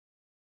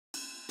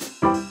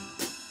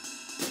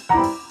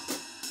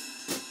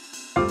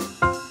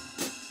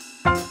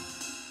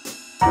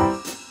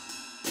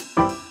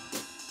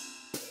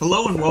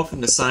Hello and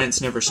welcome to Science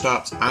Never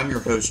Stops. I'm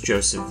your host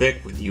Joseph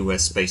Vick with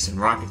U.S. Space and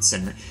Rocket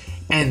Center,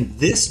 and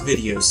this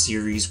video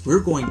series we're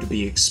going to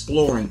be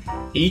exploring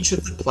each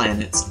of the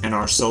planets in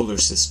our solar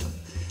system.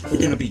 We're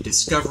going to be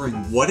discovering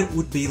what it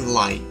would be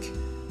like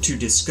to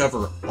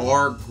discover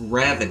our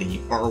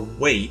gravity, our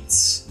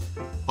weights,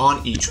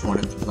 on each one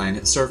of the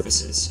planet's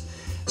surfaces.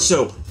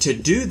 So to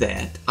do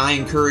that, I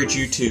encourage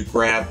you to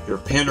grab your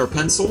pen or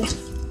pencil,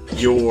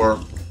 your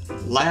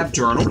lab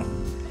journal,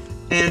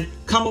 and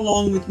come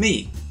along with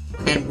me.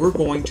 And we're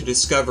going to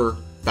discover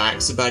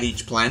facts about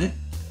each planet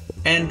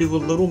and do a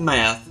little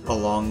math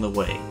along the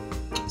way.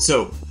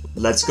 So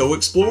let's go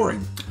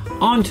exploring.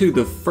 On to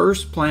the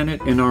first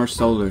planet in our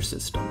solar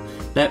system.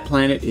 That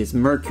planet is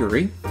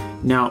Mercury.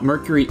 Now,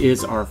 Mercury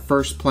is our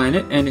first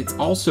planet, and it's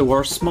also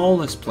our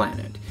smallest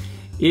planet.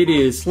 It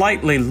is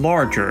slightly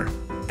larger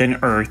than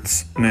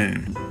Earth's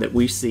moon that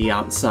we see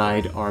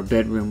outside our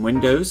bedroom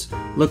windows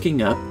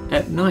looking up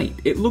at night.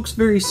 It looks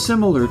very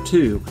similar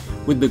too,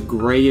 with the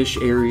grayish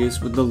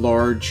areas, with the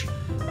large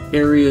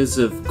areas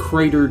of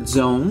cratered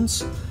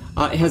zones.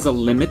 It has a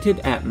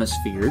limited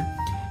atmosphere,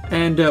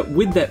 and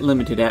with that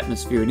limited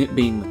atmosphere and it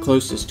being the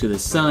closest to the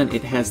sun,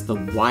 it has the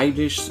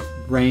widest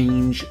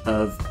range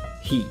of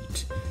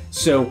heat.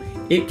 So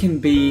it can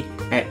be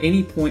at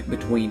any point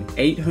between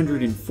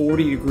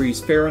 840 degrees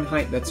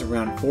Fahrenheit, that's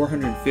around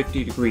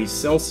 450 degrees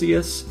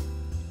Celsius,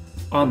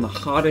 on the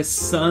hottest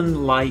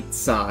sunlight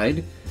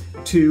side,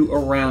 to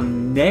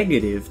around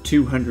negative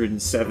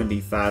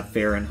 275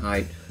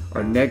 Fahrenheit,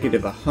 or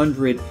negative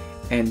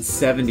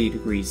 170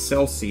 degrees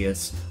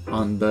Celsius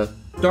on the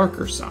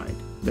darker side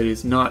that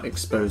is not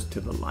exposed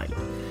to the light.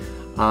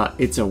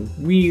 It's a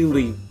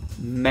really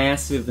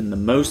massive, and the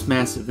most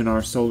massive in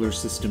our solar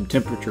system,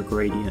 temperature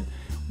gradient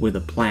with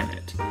a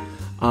planet.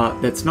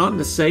 That's not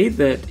to say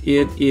that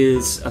it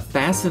is a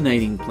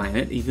fascinating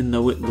planet, even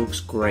though it looks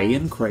gray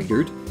and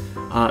cratered.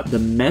 The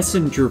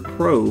MESSENGER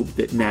probe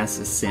that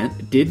NASA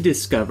sent did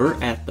discover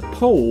at the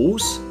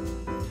poles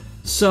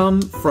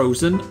some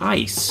frozen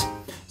ice.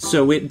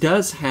 So it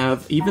does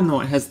have, even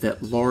though it has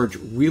that large,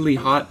 really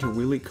hot to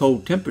really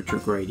cold temperature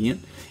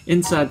gradient,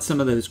 inside some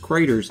of those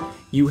craters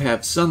you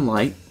have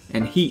sunlight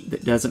and heat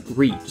that doesn't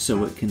reach,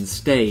 so it can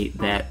stay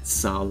that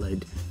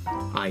solid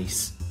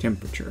ice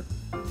temperature.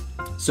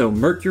 So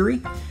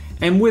Mercury,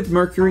 and with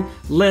Mercury,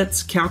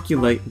 let's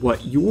calculate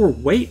what your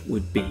weight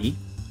would be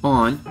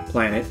on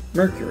planet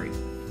Mercury.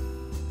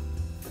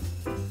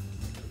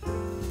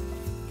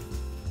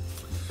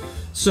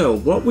 So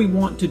what we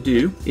want to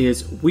do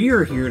is we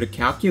are here to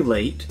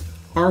calculate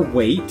our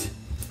weight.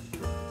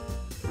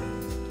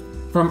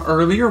 From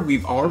earlier,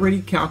 we've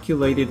already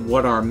calculated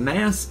what our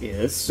mass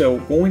is, so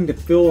going to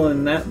fill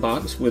in that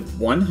box with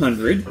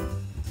 100.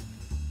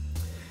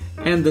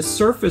 And the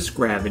surface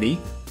gravity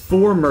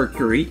for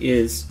Mercury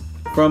is,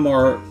 from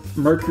our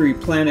Mercury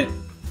planet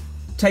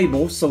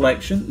table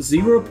selection,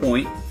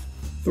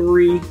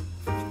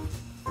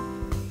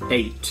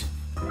 0.38.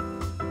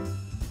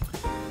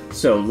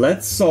 So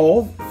let's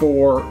solve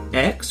for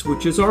x,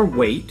 which is our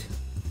weight.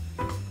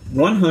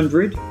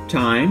 100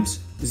 times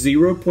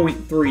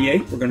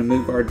 0.38, we're going to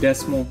move our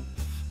decimal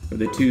for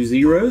the two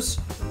zeros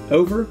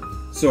over,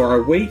 so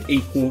our weight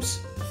equals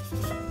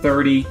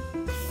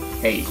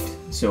 38.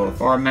 So if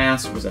our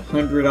mass was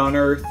 100 on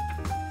Earth,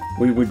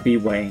 we would be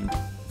weighing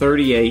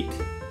 38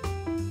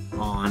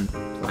 on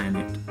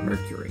planet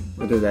Mercury.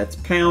 Whether that's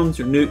pounds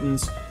or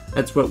newtons,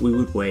 that's what we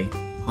would weigh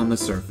on the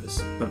surface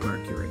of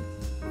Mercury.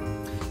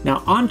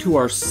 Now on to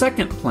our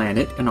second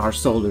planet in our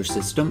solar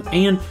system,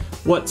 and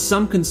what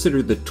some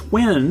consider the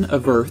twin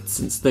of Earth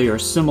since they are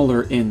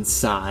similar in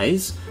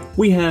size.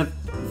 We have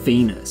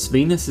Venus.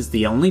 Venus is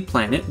the only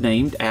planet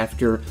named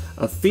after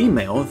a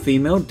female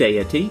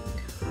deity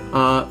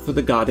for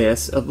the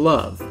goddess of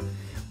love.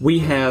 We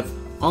have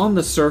on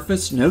the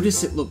surface,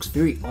 notice it looks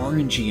very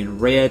orangey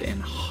and red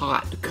and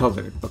hot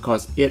colored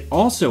because it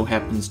also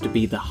happens to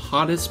be the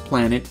hottest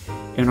planet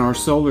in our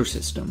solar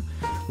system,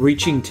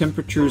 reaching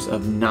temperatures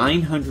of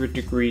 900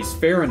 degrees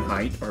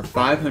Fahrenheit or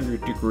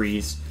 500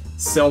 degrees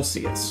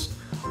Celsius.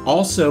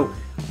 Also,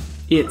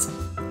 it's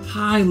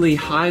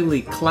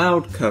highly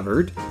cloud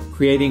covered,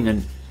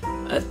 creating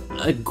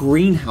a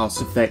greenhouse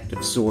effect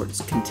of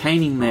sorts,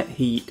 containing that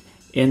heat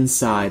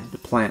inside the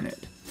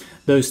planet.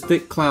 Those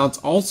thick clouds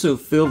also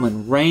fill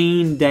and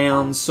rain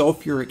down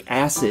sulfuric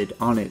acid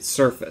on its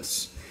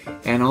surface.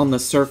 And on the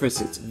surface,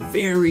 it's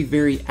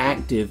very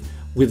active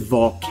with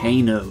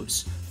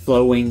volcanoes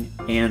flowing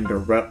and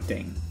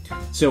erupting.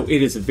 So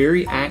it is a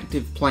very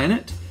active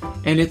planet,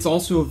 and it's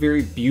also a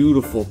very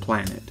beautiful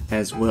planet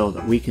as well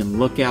that we can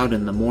look out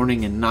in the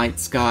morning and night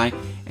sky,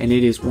 and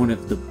it is one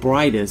of the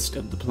brightest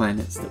of the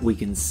planets that we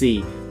can see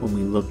when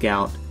we look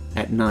out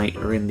at night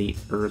or in the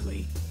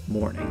early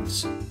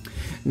mornings.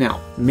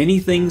 Now, many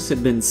things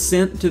have been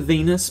sent to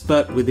Venus,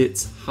 but with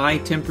its high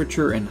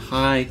temperature and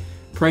high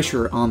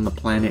pressure on the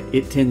planet,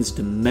 it tends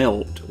to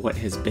melt what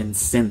has been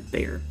sent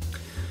there.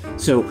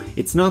 So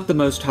it's not the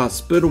most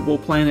hospitable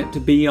planet to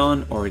be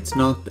on, or it's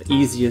not the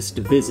easiest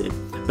to visit.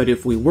 But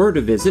if we were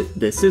to visit,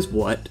 this is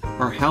what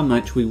or how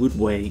much we would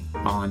weigh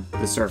on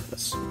the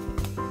surface.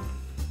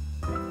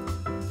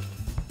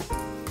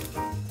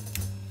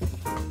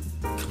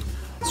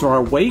 So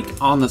our weight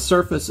on the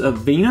surface of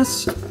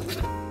Venus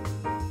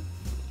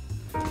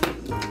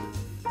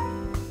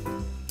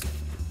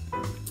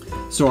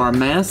So our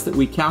mass that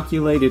we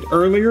calculated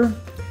earlier,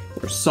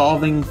 we're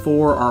solving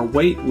for our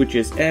weight, which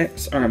is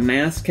x. Our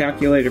mass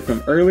calculated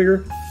from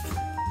earlier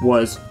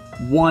was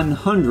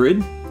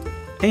 100.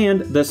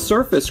 And the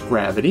surface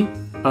gravity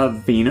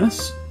of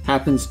Venus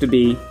happens to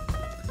be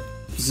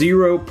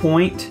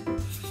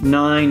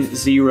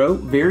 0.90,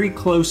 very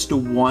close to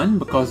 1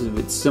 because of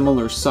its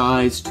similar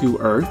size to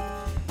Earth,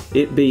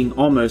 it being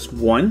almost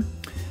 1.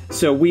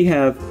 So we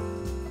have,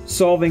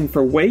 solving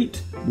for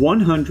weight,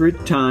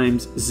 100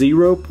 times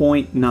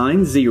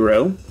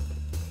 0.90.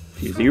 A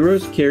few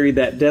zeros, carry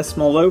that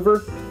decimal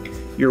over.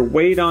 Your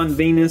weight on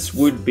Venus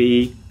would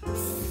be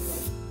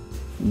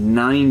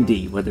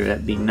 90, whether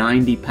that be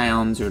 90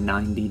 pounds or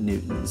 90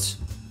 newtons.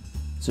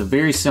 So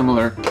very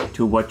similar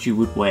to what you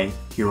would weigh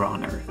here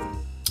on Earth.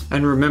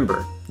 And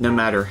remember, no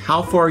matter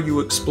how far you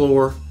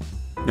explore,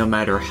 no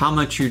matter how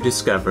much you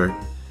discover,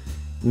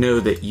 know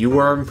that you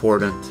are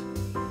important,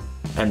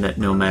 and that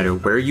no matter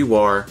where you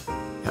are,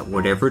 at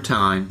whatever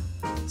time,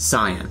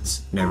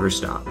 science never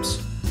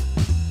stops.